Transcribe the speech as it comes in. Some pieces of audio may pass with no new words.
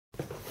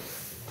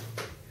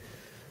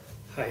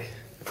Hi.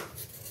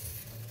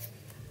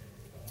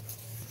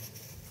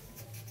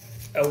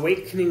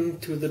 Awakening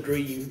to the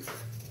dream,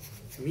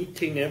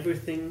 meeting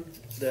everything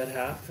that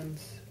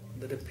happens,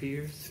 that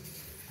appears,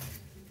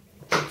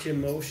 each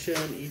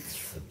emotion,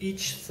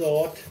 each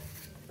thought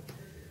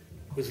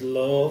with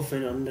love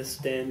and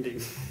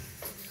understanding.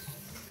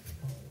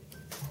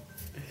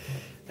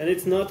 And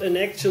it's not an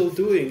actual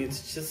doing,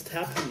 it's just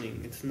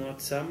happening. It's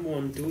not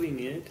someone doing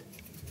it.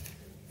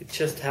 It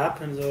just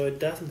happens or it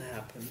doesn't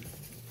happen.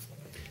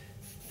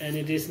 And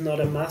it is not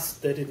a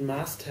must that it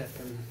must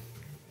happen.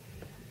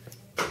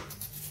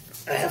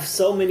 I have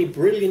so many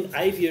brilliant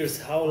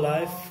ideas how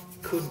life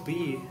could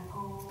be,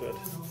 but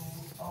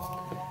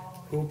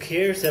who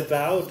cares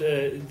about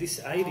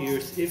these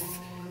ideas if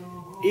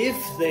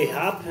they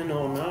happen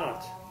or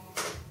not?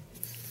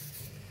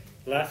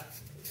 Like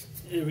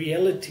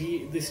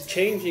reality, this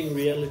changing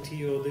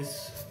reality, or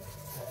this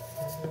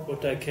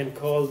what I can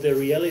call the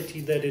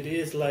reality that it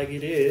is like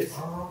it is,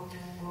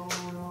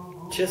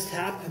 just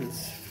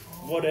happens.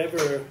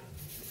 Whatever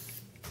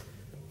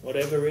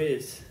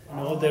is. And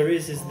all there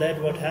is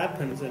that what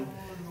happens, and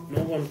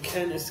no one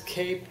can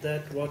escape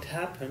that what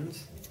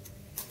happens.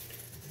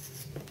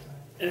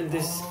 And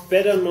this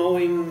better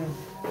knowing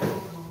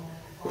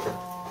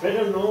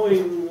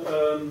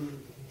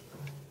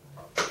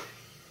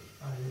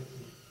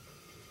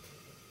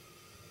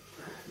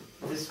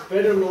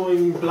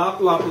blah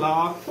blah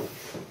blah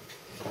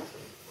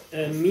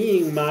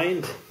meing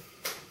mind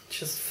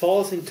just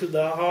falls into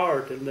the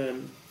heart, and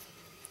then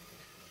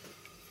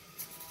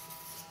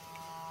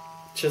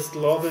just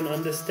love and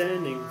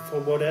understanding for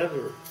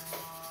whatever.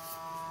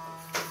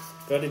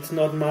 But it's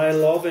not my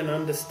love and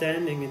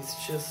understanding,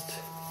 it's just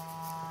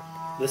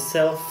the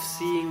self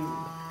seeing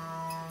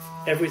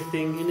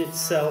everything in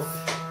itself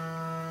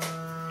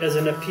as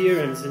an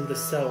appearance in the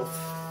self.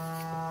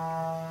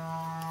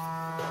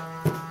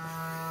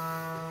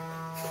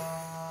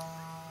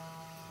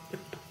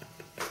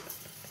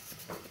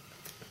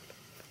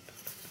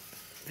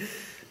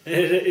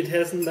 It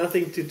has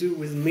nothing to do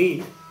with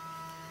me.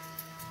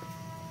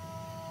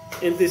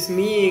 And this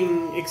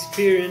meing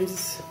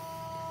experience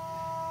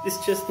is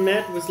just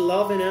met with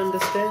love and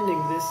understanding.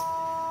 This,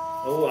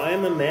 oh, I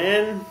am a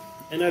man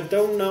and I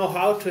don't know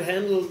how to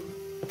handle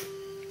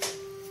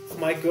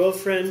my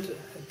girlfriend.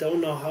 I don't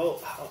know how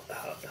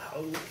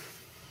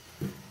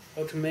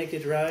to make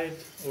it right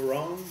or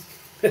wrong.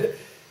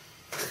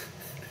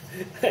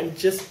 I'm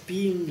just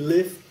being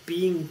lived,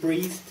 being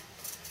breathed,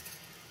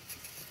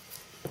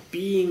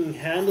 being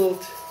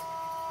handled.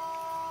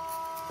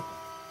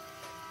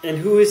 And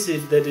who is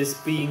it that is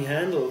being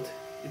handled?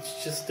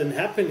 It's just an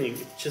happening.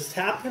 It just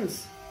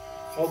happens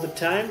all the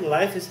time.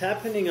 Life is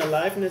happening.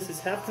 Aliveness is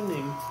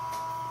happening.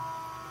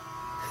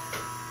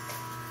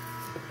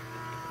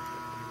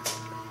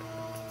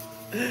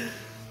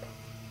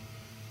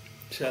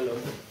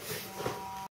 Shalom.